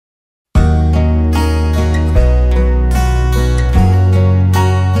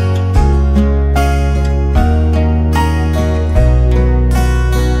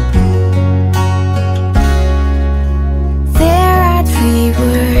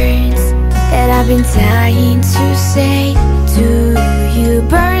I've been dying to say to you,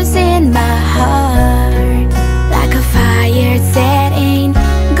 burns in my heart like a fire that ain't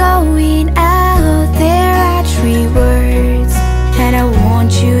going out. There are 3 words, and I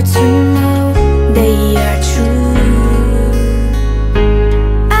want you to know they are true.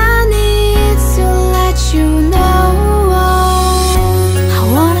 I need to let you know I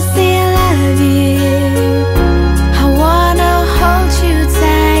wanna say I love you. I wanna hold you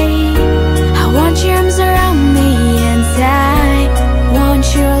tight. I want your arms around me, and I want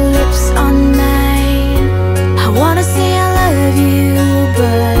your lips on mine. I wanna say I love you,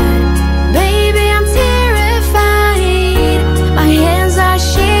 but baby, I'm terrified. My hands are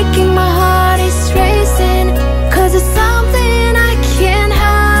shaking, my heart is racing, 'cause it's something I can't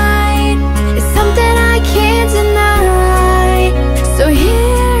hide. It's something I can't deny. So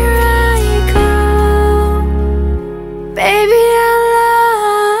here I go. Baby, I love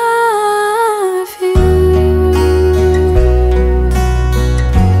you.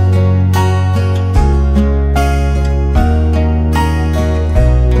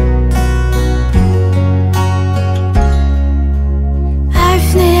 I've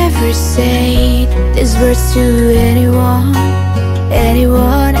never said these words to anyone,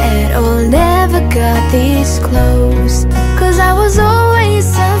 anyone at all. Never got this close, 'cause I was always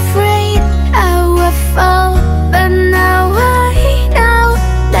afraid I would fall. But now I know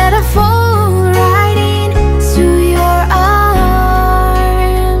that I fall right into your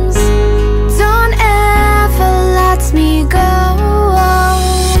arms. Don't ever let me go.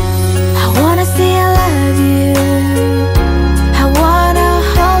 I wanna say I love you. I wanna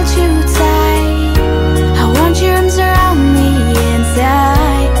hold you tight. I want your arms around me, and I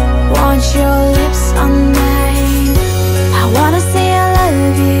want your lips on mine. I wanna say I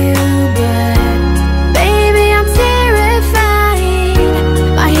love you, but baby, I'm terrified.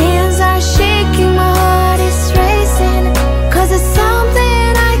 My hands are shaking, my heart is racing, 'cause it's something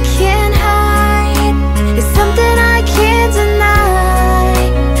I can't hide. It's something I can't deny.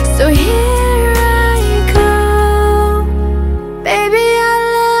 So here I go. Baby, I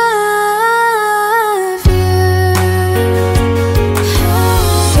love you.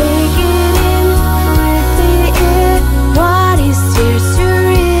 Take it in, breathe it in. What is there to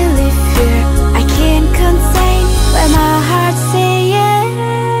really fear? I can't contain when my heart's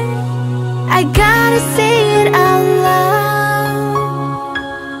saying. I gotta say it out loud.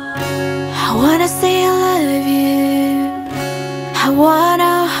 I wanna say I love you. I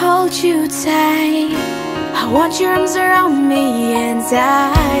wanna hold you tight. I want your arms around me, and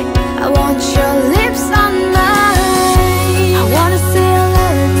I want your